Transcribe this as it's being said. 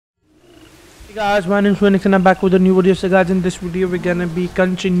Hey guys, my name is VENIX and I'm back with a new video. So guys, in this video we're gonna be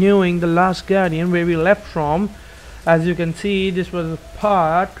continuing the last Guardian where we left from. As you can see, this was the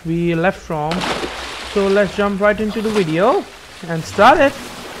part we left from. So let's jump right into the video and start it.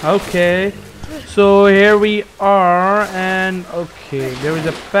 Okay, so here we are, and okay, there is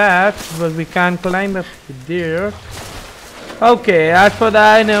a path but we can't climb up there. Okay, as for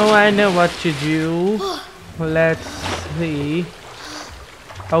that, I know what to do. Let's see.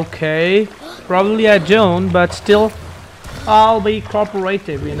 Okay, probably I don't, but still I'll be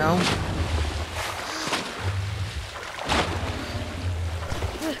cooperative, you know.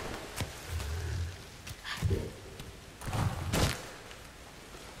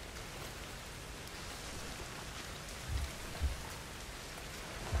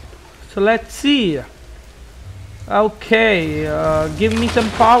 So let's see. Okay, give me some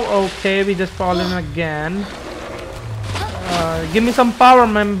power. Okay, we just fallen again. Give me some power,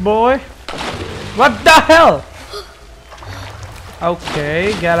 my boy. What the hell?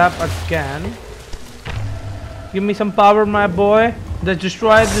 Okay, get up again. Give me some power, my boy. Just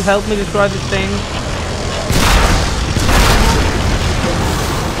destroy this. Help me destroy this thing.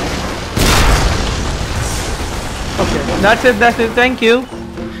 Okay, that's it. That's it. Thank you.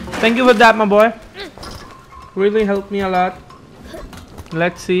 Thank you for that, my boy. Really helped me a lot.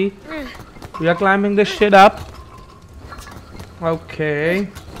 Let's see. We are climbing this shit up. Okay.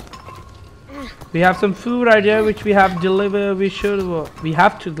 We have some food right here which we have delivered. We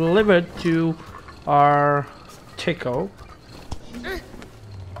have to deliver to our TRICO.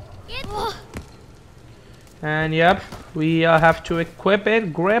 And yep, we have to equip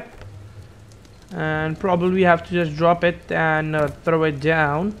it, grip, and probably we have to just drop it and throw it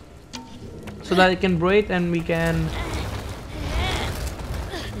down so that it can breathe and we can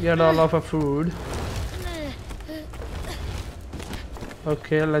get all of our food.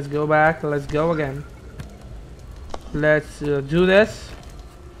 Okay, let's go back. Let's go again. Let's do this.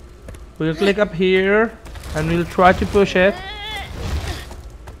 We'll click up here and we'll try to push it.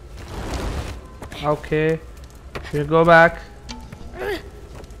 Okay, we'll go back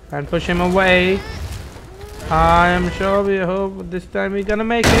and push him away. I am sure, we hope this time we're gonna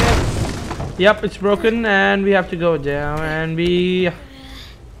make it. Yep, it's broken and we have to go down, and we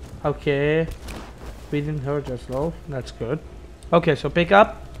okay, we didn't hurt ourselves. That's good. Okay, so pick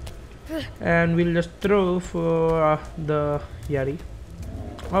up and we'll just throw for the Yeti.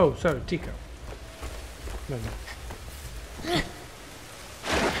 Oh, sorry, TRICO. No.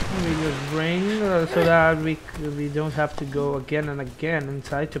 We just bring so that we don't have to go again and again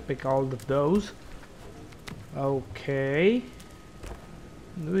inside to pick all of those. Okay,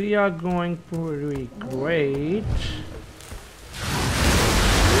 we are going pretty great.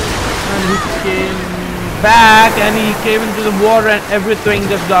 And he came back and he came into the water and everything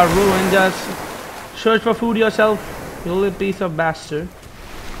just got ruined. Just search for food yourself, you little piece of bastard.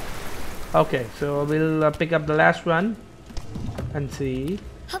 Okay, so we'll pick up the last one and see.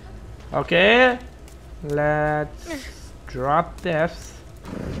 Okay, let's drop this.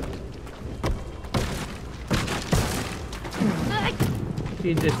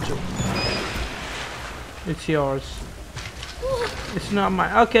 Eat this too. It's yours. It's not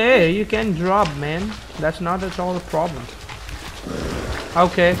mine. Okay, you can drop, man. That's not at all a problem.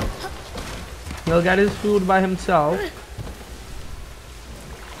 Okay, he'll get his food by himself.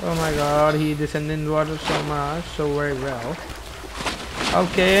 Oh my god, he descended in water so much, so very well.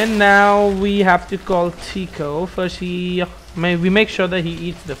 Okay, and now we have to call TRICO. First we make sure that he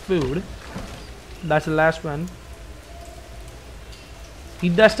eats the food. That's the last one.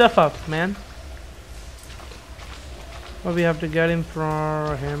 Eat that stuff up, man. Or we have to get him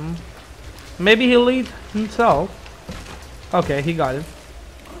for him. Maybe he'll eat himself. Okay, he got it.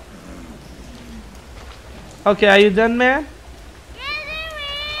 Okay, are you done, man?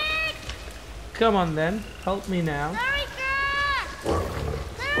 Come on then, help me now.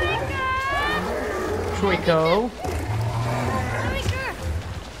 TRICO.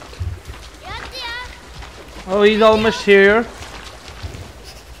 Oh, he's almost here.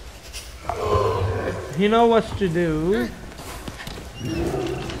 He knows what to do.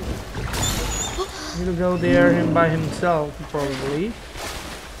 He'll go there him by himself probably.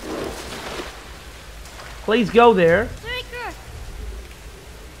 Please go there.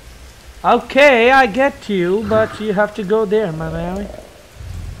 Okay, I get you, but you have to go there, my man.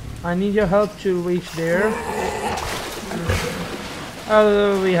 I need your help to reach there.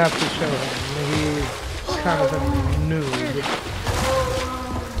 Oh, we have to show him. He's kind of a noob.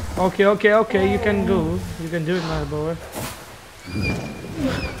 Okay, you can go. You can do it, my boy.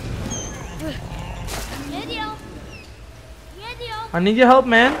 I need your help,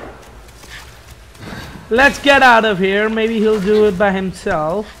 man. Let's get out of here. Maybe he'll do it by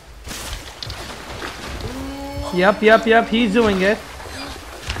himself. Yep. He's doing it.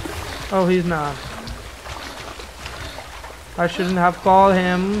 Oh, he's not. I shouldn't have called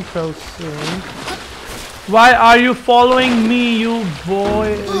him so soon. Why are you following me, you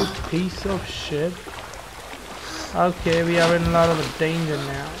boy? You piece of shit. Okay, we are in a lot of danger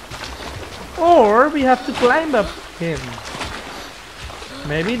now. Or we have to climb up him.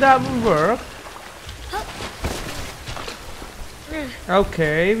 Maybe that will work.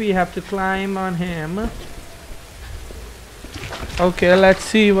 Okay, we have to climb on him. Okay, let's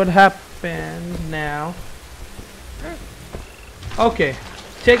see what happens now. Okay,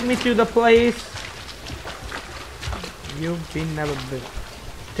 take me to the place. You've been never been.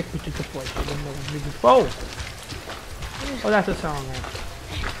 Take me to the place you've been never been before. Oh, that's a song.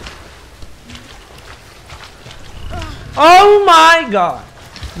 Oh my god!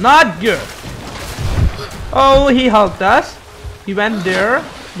 Not good. Oh, he helped us. He went there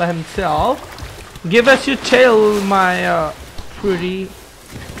by himself. Give us your tail, my pretty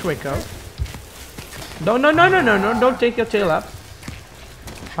TRICO. No, don't take your tail up.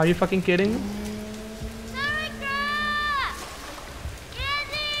 Are you fucking kidding me?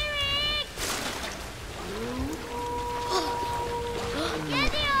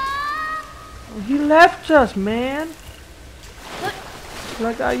 He left us, man.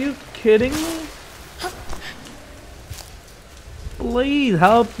 Like, are you kidding me? Please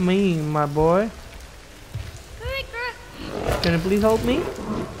help me, my boy. Can you please help me?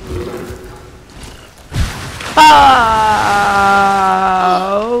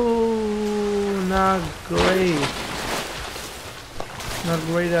 Oh, not great. Not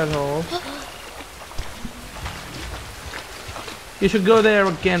great at all. You should go there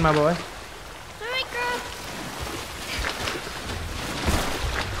again, my boy.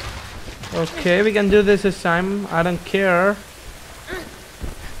 Okay, we can do this time. I don't care.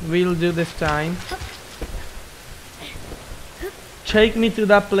 We'll do this time. Take me to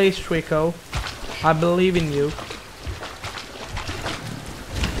that place, TRICO. I believe in you.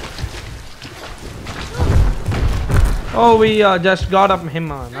 Oh, we just got up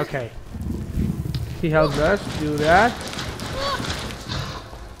him on. Okay. He helped us do that.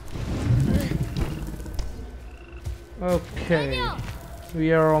 Okay.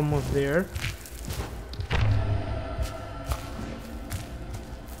 We are almost there.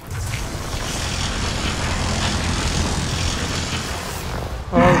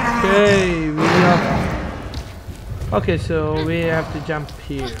 Okay, we have. Okay, so we have to jump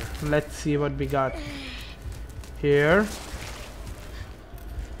here. Let's see what we got here.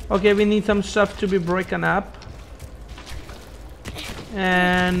 Okay, we need some stuff to be broken up,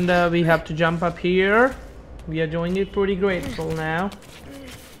 and we have to jump up here. We are doing it pretty grateful now.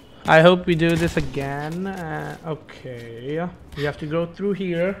 I hope we do this again. Okay, we have to go through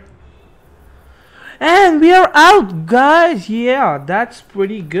here. And we are out, guys. Yeah, that's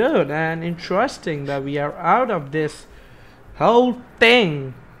pretty good and interesting that we are out of this whole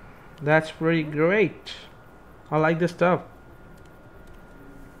thing. That's pretty great. I like this stuff.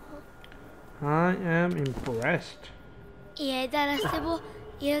 I am impressed.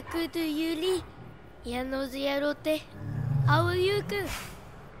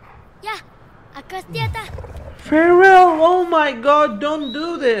 Farewell. Oh my god, don't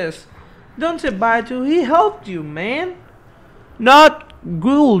do this. Don't say bye to. He helped you, man. Not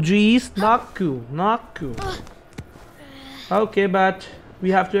cool, jeez. Not cool. Not cool. Okay, but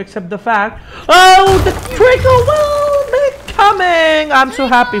we have to accept the fact. Oh, the TRICO will be coming. I'm so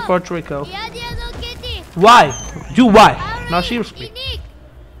happy for TRICO. Why? You why? Now seriously.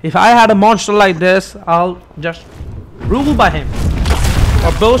 If I had a monster like this, I'll just rule by him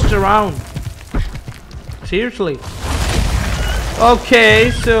or boast around. Seriously.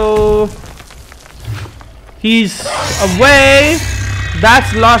 Okay, so he's away.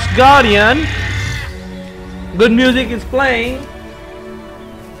 That's Lost Guardian. Good music is playing.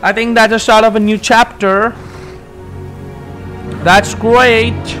 I think that's a start of a new chapter. That's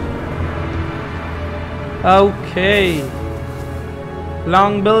great. Okay.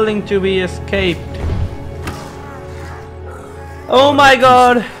 Long building to be escaped. Oh my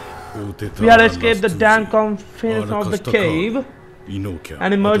god. We had escaped the damn confines of the cave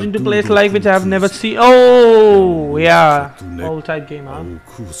and emerged into a place like which I have never seen. Oh, yeah. Old type game, huh?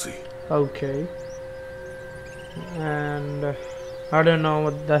 Okay. And I don't know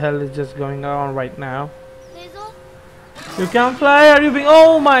what the hell is just going on right now. You can't fly? Are you being...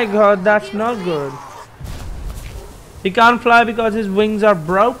 Oh my god, that's not good. He can't fly because his wings are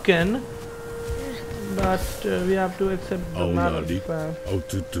broken. But we have to accept the matter of fact.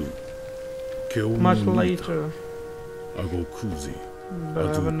 much later. I go koozie. But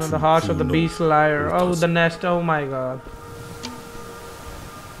I have another heart of the beast liar. Oh, the nest. Oh my god.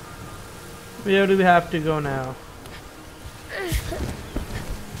 Where do we have to go now?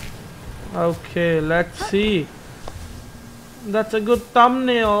 Okay, let's see. That's a good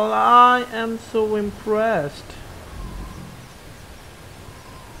thumbnail. I am so impressed.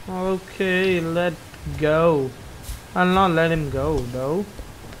 Okay, let's go. I'll not let him go though.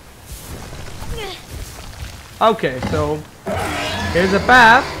 Okay, so here's a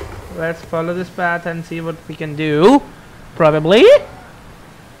path. Let's follow this path and see what we can do. Probably.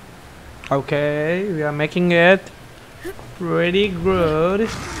 Okay, we are making it pretty good.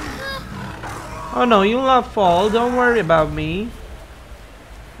 Oh no, you'll not fall. Don't worry about me.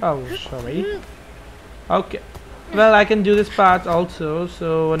 Oh, sorry. Okay. Well, I can do this part also,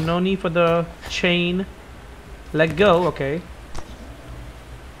 so no need for the chain. Let go, okay.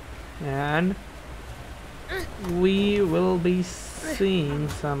 And we will be seeing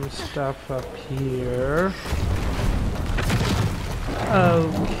some stuff up here.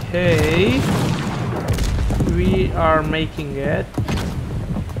 Okay. We are making it.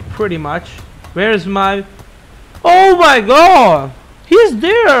 Pretty much. Where's my... Oh my god! He's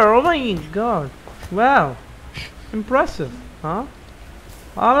there! Oh my god. Wow. Impressive, huh?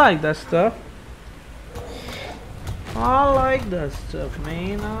 I like that stuff. I like that stuff,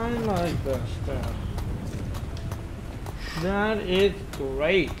 man. I like that stuff. That is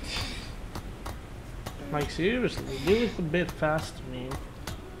great. Like seriously, do it a bit faster, man.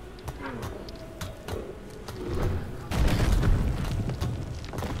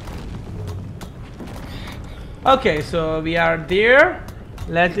 Okay, so we are there.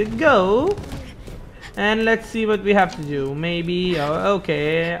 Let it go. And let's see what we have to do. Maybe,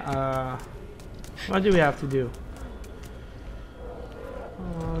 okay. What do we have to do?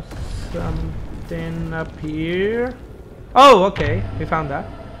 Something up here. Oh, okay. We found that.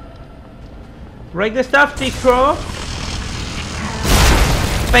 Break the stuff, TRICO.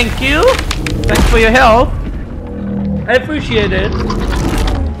 Thank you. Thanks for your help. I appreciate it.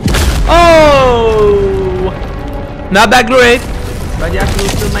 Oh! Not that great. But yes, we'll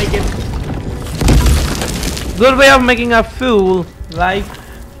still make it. Good way of making a fool. Like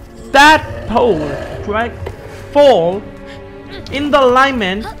that pole. Right? Fall. In the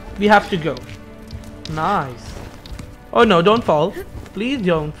alignment, we have to go. Nice. Oh no, don't fall. Please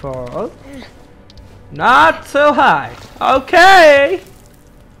don't fall. Not so high. Okay.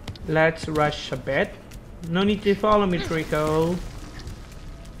 Let's rush a bit. No need to follow me, TRICO.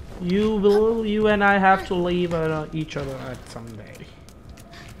 You and I have to leave each other at some day.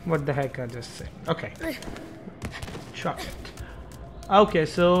 What the heck I just said. Okay. Chuck it. Okay,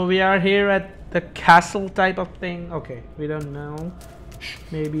 so we are here at the castle type of thing. Okay, we don't know.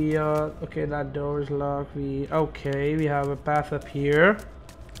 Maybe okay, that door is locked. Okay, we have a path up here.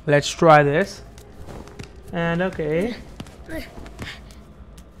 Let's try this. And okay.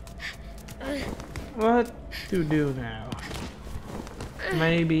 What to do now?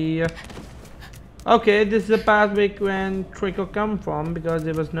 Maybe okay, this is the path when TRICO come from, because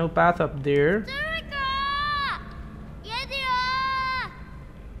there was no path up there.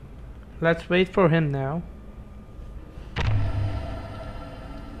 Let's wait for him now.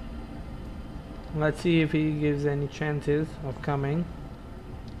 Let's see if he gives any chances of coming.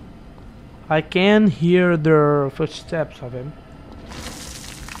 I can hear the footsteps of him.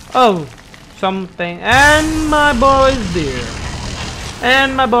 Oh, something. And my boy's there.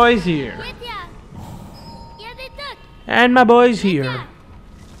 And my boy's here. And my boy's here.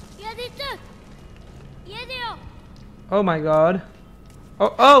 Oh my god.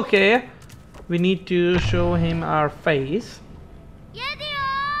 Oh, okay. We need to show him our face.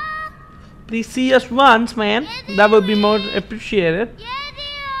 Please see us once, man. That would be more appreciated.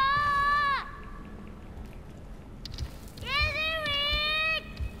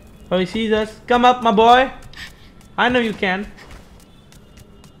 Oh, he sees us. Come up, my boy. I know you can.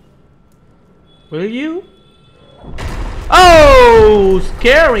 Will you? Oh,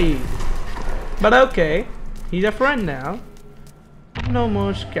 scary. But okay. He's a friend now. No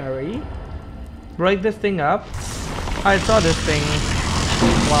more scary. Break this thing up. I saw this thing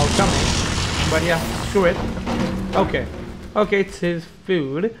while coming. But yeah, screw it. Okay. Okay, it's his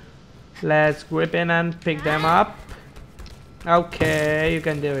food. Let's grip in and pick them up. Okay, you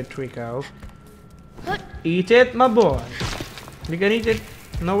can do it, TRICO. Eat it, my boy. You can eat it.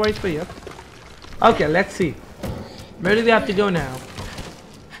 No worries for you. Okay, let's see. Where do we have to go now?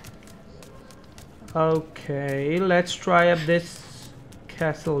 Okay, let's try up this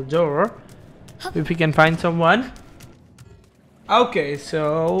castle door. If we can find someone. Okay,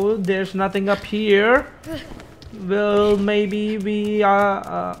 so there's nothing up here. Well, maybe we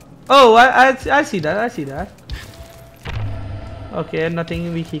oh, I see that. I see that. Okay,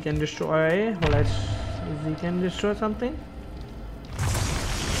 nothing he can destroy. Let's. He can destroy something.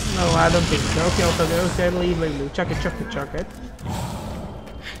 No, I don't think so. Okay. Leave. Chuck it.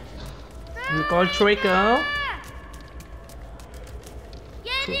 We call TRICO.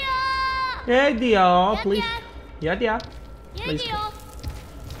 Yeah, dear, please. Yeah, dear. Please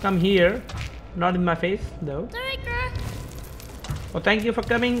come here. Not in my face, though. Well, thank you for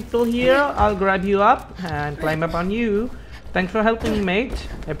coming till here. I'll grab you up and climb up on you. Thanks for helping me, mate.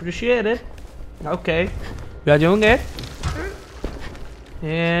 I appreciate it. Okay, we are doing it.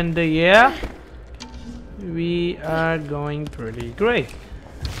 And yeah, we are going pretty great.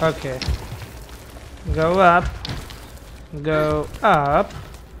 Okay, go up, go up,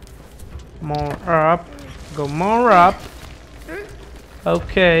 more up, go more up.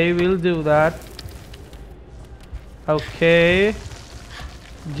 Okay, we'll do that. Okay,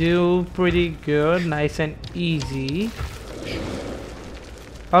 do pretty good, nice and easy.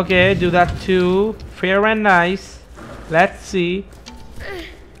 Okay, do that too, fair and nice. Let's see.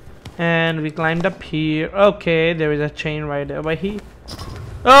 And we climbed up here. Okay, there is a chain right there. But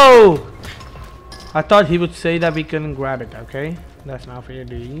oh, I thought he would say that we couldn't grab it. Okay, that's not fair,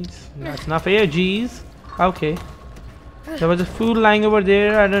 G's. That's not fair, G's. Okay, there was a food lying over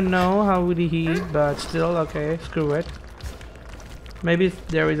there. I don't know how would he eat, but still, okay, screw it. Maybe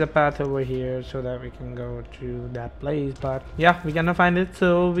there is a path over here so that we can go to that place. But yeah, we cannot find it,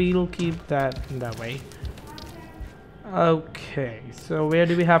 so we'll keep that that way. Okay, so where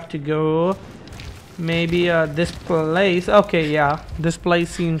do we have to go? Maybe this place. Okay, yeah, this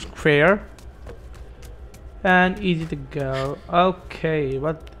place seems fair and easy to go. Okay,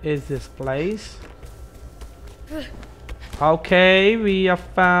 what is this place? Okay, we have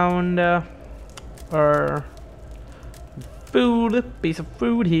found our piece of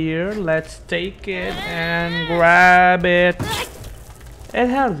food here. Let's take it and grab it. It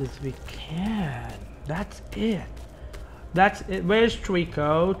helps us we can. That's it. That's it. Where's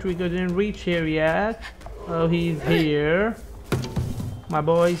TRICO? TRICO didn't reach here yet. Oh, he's here. My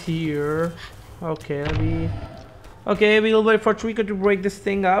boy's here. Okay, we'll wait for TRICO to break this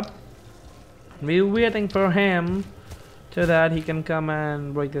thing up. We're waiting for him so that he can come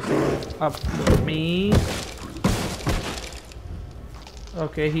and break this thing up with me.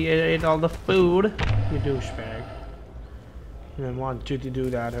 Okay, he ate all the food. You douchebag. I didn't want you to do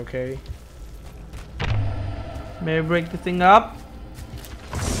that, okay? May I break the thing up?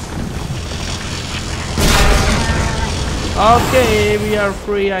 Okay, we are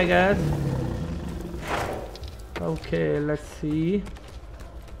free, I guess. Okay, let's see.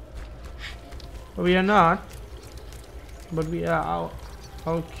 We are not, but we are out.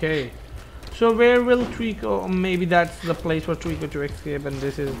 Okay, so where will TRICO? Maybe that's the place for TRICO to escape, and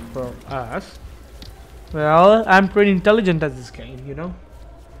this is for us. Well, I'm pretty intelligent at this game, you know.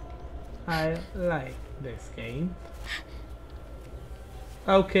 I like this game.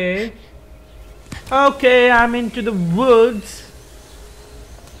 Okay, I'm into the woods,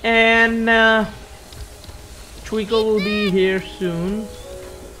 and TRICO will be here soon,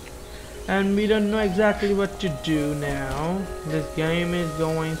 and we don't know exactly what to do now. This game is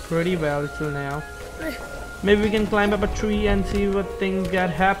going pretty well till now. Maybe we can climb up a tree and see what things got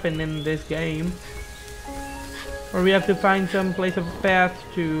happen in this game. Or we have to find some place of path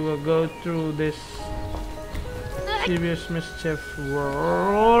to go through this serious mischief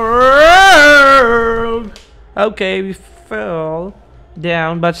world. Okay, we fell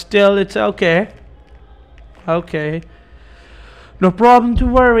down, but still it's okay. Okay, no problem to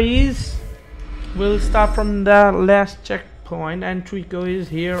worries. We'll start from the last checkpoint, and TRICO is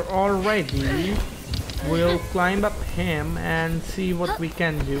here already. We'll climb up him and see what we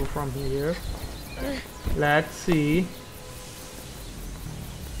can do from here. Let's see.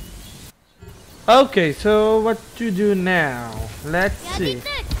 Okay, so what to do now? Let's see.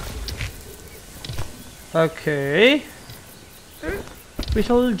 Okay, we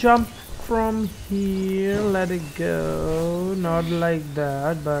shall jump from here. Let it go. Not like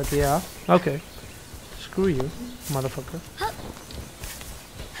that, but yeah. Okay, screw you, motherfucker.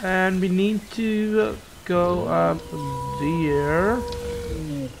 And we need to go up there.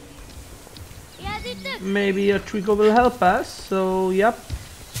 Maybe a TRICO will help us. So yep,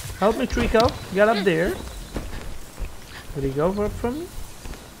 help me, TRICO. Get up there. Did he go from me?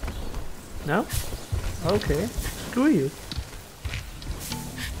 No? Okay, screw you.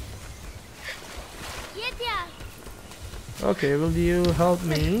 Okay, will you help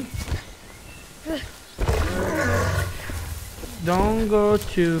me? Don't go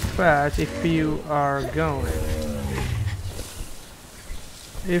too fast if you are going.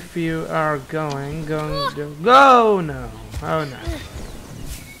 If you are going to go no. Oh no.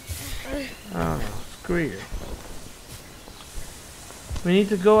 Oh no. Screw you. We need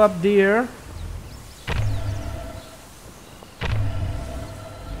to go up there.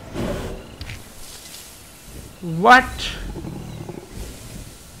 What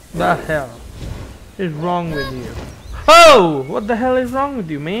the hell is wrong with you? Oh! What the hell is wrong with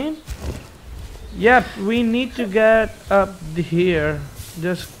you, man? Yep, we need to get up here.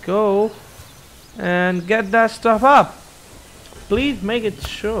 Just go and get that stuff up. Please make it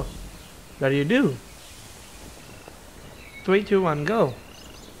sure that you do. 3, 2, 1, go.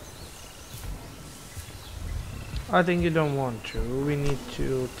 I think you don't want to. We need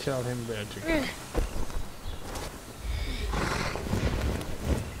to tell him where to go.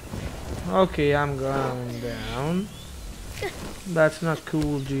 Okay, I'm going down. That's not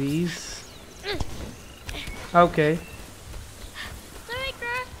cool, jeez. Okay.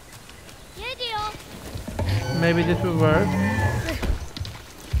 Maybe this will work.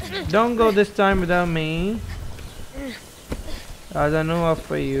 Don't go this time without me. I don't know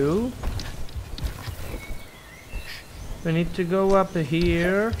for you. We need to go up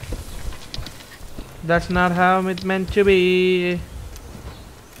here. That's not how it's meant to be.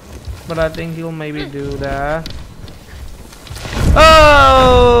 But I think he'll maybe do that.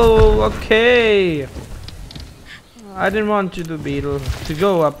 Oh, okay. I didn't want you to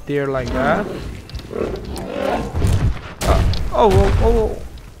go up there like that.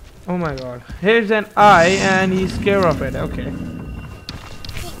 Oh my god. Here's an eye and he's scared of it. Okay.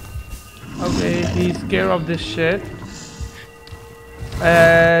 Okay, he's scared of this shit.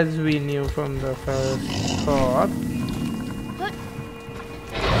 As we knew from the first part.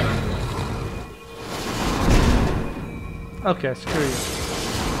 Okay, screw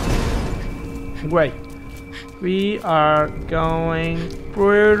you. Great. We are going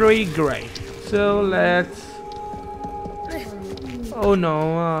pretty great. So let's... Oh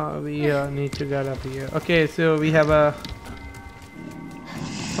no, we need to get up here. Okay, so we have a...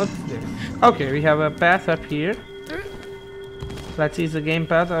 What's this? Okay, we have a path up here. Let's see the game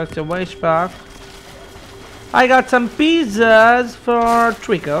path. Oh, it's a waste path. I got some pizzas for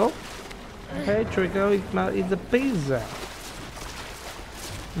TRICO. Okay, TRICO, it's a pizza.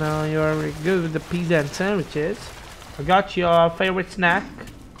 Now you're really good with the pizza and sandwiches. I got your favorite snack.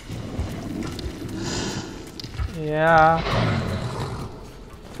 Yeah.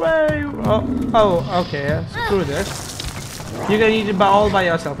 Where you? Oh, okay. Screw this. You can eat it all by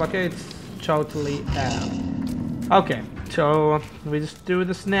yourself. Okay, it's totally out. Okay, so we just do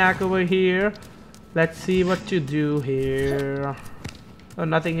the snack over here. Let's see what to do here. Oh,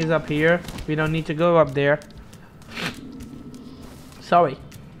 nothing is up here. We don't need to go up there. Sorry.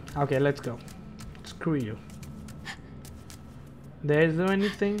 Okay, let's go. Screw you. There's no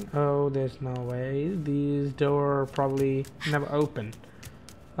anything? Oh, there's no way. These doors probably never open.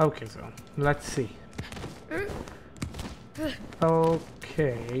 Okay, so let's see.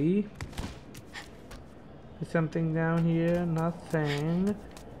 Okay. Is something down here? Nothing.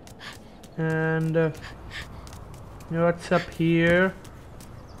 And what's up here?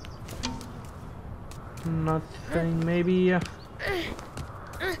 Nothing. Maybe.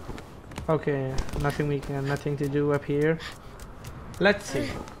 Okay, nothing to do up here. Let's see.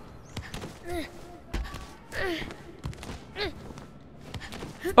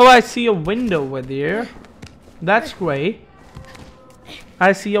 Oh, I see a window over there. That's great.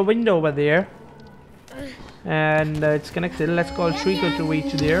 I see a window over there. And it's connected. Let's call TRICO to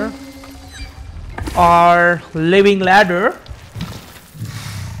reach there. Our living ladder.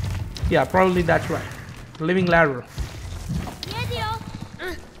 Yeah, probably that's right. Living ladder.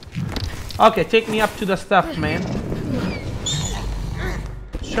 Okay, take me up to the stuff, man.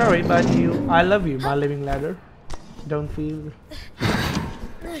 Sorry, but I love you, my living ladder. Don't feel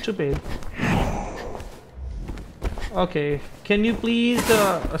stupid. Okay, can you please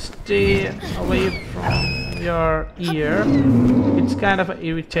stay away from your ear? It's kind of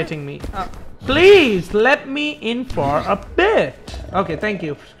irritating me. Please let me in for a bit. Okay, thank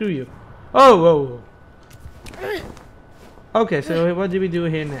you. Screw you. Oh. Okay, so what do we do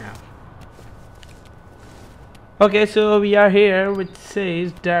here now? Okay, so we are here, which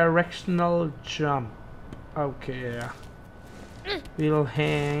says directional jump. Okay. We'll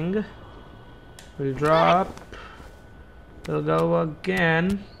hang. We'll drop. We'll go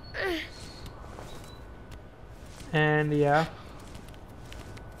again. And yeah.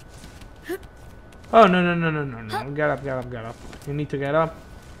 Oh, no. Get up. You need to get up.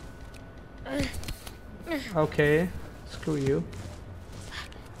 Okay. Screw you.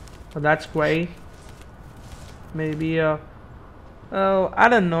 Oh, that's great. Maybe oh, I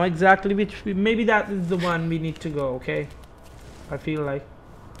don't know exactly which. Maybe that is the one we need to go. Okay, I feel like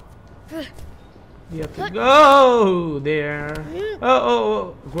we have to go there.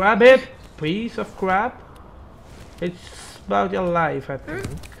 Oh, grab it, piece of crap. It's about your life, I think.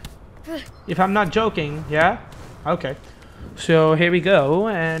 If I'm not joking, yeah. Okay. So here we go,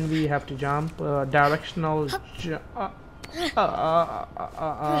 and we have to jump. Directional jump.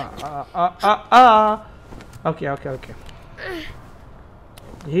 Okay.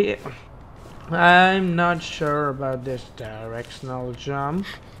 Here. I'm not sure about this directional jump.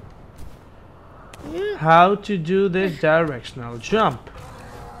 How to do this directional jump?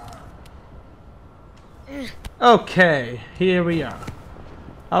 Okay, here we are.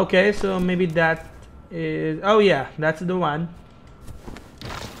 Okay, so maybe that is. Oh yeah, that's the one.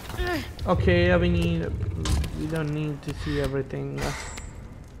 Okay, we don't need to see everything.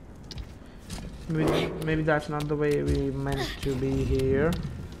 Maybe that's not the way we meant to be here.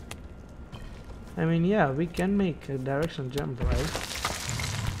 I mean, yeah, we can make a directional jump, right?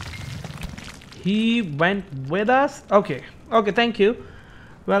 He went with us. Okay, thank you.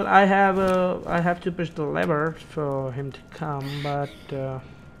 Well, I have to push the lever for him to come, but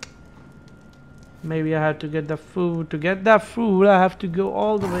maybe I have to get the food. To get that food, I have to go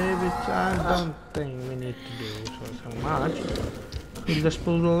all the way, which I don't think we need to do so much. We'll just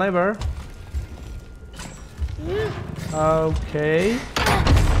pull the lever. Okay.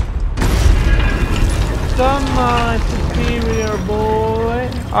 Come on, superior boy.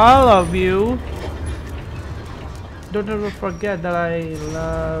 I love you. Don't ever forget that I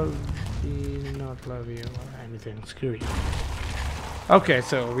love you, not love you or anything. Screw you. Okay,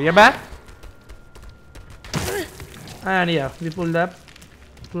 so we are back. And yeah, we pull that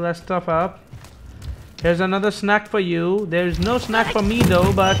stuff up. Here's another snack for you. There's no snack for me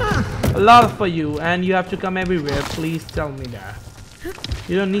though, but a lot for you. And you have to come everywhere. Please tell me that.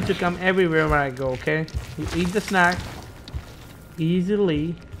 You don't need to come everywhere where I go, okay? You eat the snack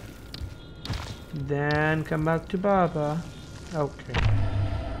easily. Then come back to Baba. Okay.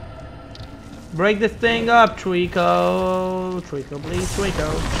 Break this thing up, Trico. Trico, please,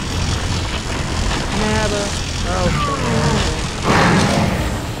 Trico. Never. Okay.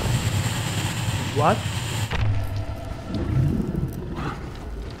 What?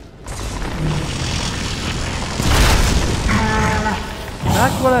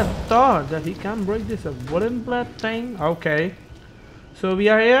 That's what I thought, that he can't break this a wooden plate thing. Okay. So we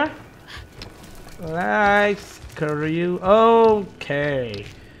are here. Let's curry you. Okay.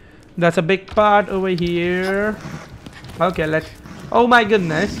 That's a big part over here. Okay, let's. Oh my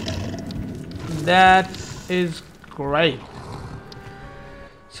goodness. That is great.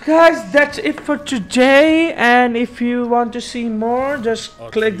 So guys, that's it for today. And if you want to see more, just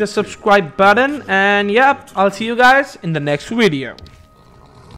click the subscribe button. And yep, I'll see you guys in the next video.